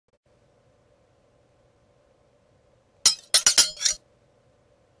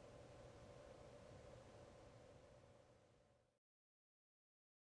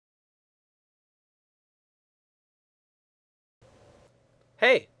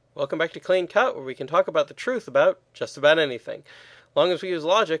Hey, welcome back to Clean Cut, where we can talk about the truth about just about anything, long as we use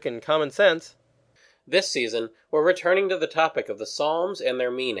logic and common sense. This season, we're returning to the topic of the Psalms and their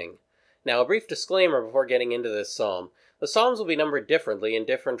meaning. Now, a brief disclaimer before getting into this psalm. The Psalms will be numbered differently in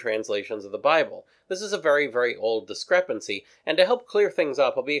different translations of the Bible. This is a very, very old discrepancy, and to help clear things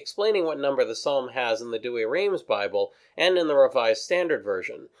up, I'll be explaining what number the psalm has in the Douay-Rheims Bible and in the Revised Standard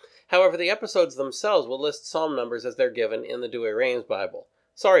Version. However, the episodes themselves will list psalm numbers as they're given in the Douay-Rheims Bible.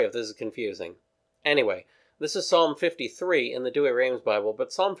 Sorry if this is confusing. Anyway, this is Psalm 53 in the Douay-Rheims Bible,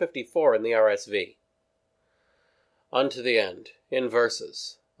 but Psalm 54 in the RSV. Unto the end, in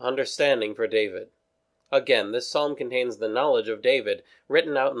verses, understanding for David. Again, this psalm contains the knowledge of David,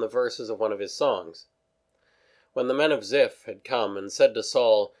 written out in the verses of one of his songs. When the men of Ziph had come and said to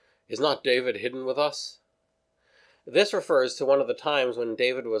Saul, "Is not David hidden with us?" This refers to one of the times when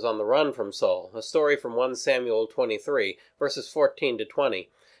David was on the run from Saul, a story from 1 Samuel 23, verses 14 to 20.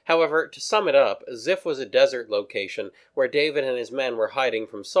 However, to sum it up, Ziph was a desert location where David and his men were hiding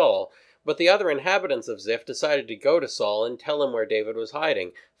from Saul, but the other inhabitants of Ziph decided to go to Saul and tell him where David was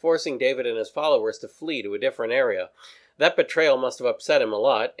hiding, forcing David and his followers to flee to a different area. That betrayal must have upset him a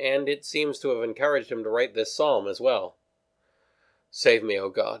lot, and it seems to have encouraged him to write this psalm as well. Save me, O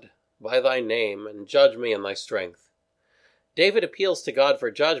God, by thy name, and judge me in thy strength. David appeals to God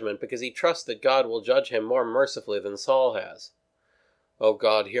for judgment because he trusts that God will judge him more mercifully than Saul has. O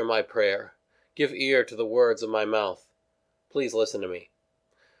God, hear my prayer. Give ear to the words of my mouth. Please listen to me.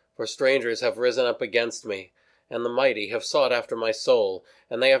 For strangers have risen up against me, and the mighty have sought after my soul,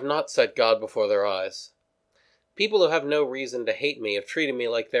 and they have not set God before their eyes. People who have no reason to hate me have treated me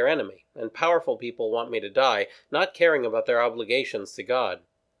like their enemy, and powerful people want me to die, not caring about their obligations to God.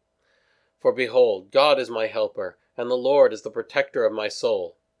 For behold, God is my helper, and the Lord is the protector of my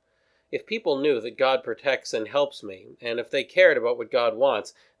soul. If people knew that God protects and helps me, and if they cared about what God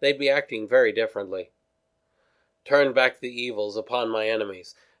wants, they'd be acting very differently. Turn back the evils upon my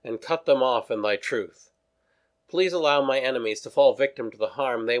enemies, and cut them off in thy truth. Please allow my enemies to fall victim to the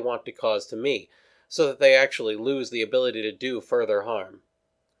harm they want to cause to me, so that they actually lose the ability to do further harm.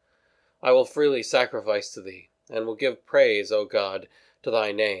 I will freely sacrifice to thee, and will give praise, O God, to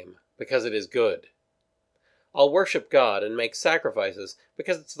thy name, because it is good. I'll worship God and make sacrifices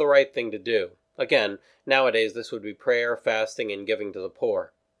because it's the right thing to do. Again, nowadays this would be prayer, fasting, and giving to the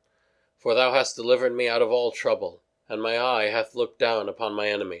poor. For thou hast delivered me out of all trouble, and my eye hath looked down upon my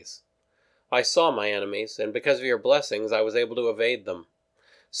enemies. I saw my enemies, and because of your blessings I was able to evade them.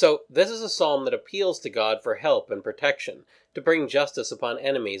 So this is a psalm that appeals to God for help and protection, to bring justice upon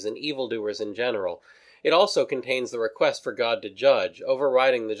enemies and evildoers in general. It also contains the request for God to judge,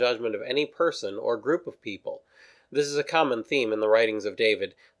 overriding the judgment of any person or group of people. This is a common theme in the writings of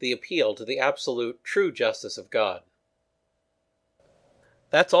David, the appeal to the absolute, true justice of God.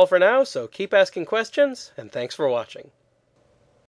 That's all for now, so keep asking questions, and thanks for watching.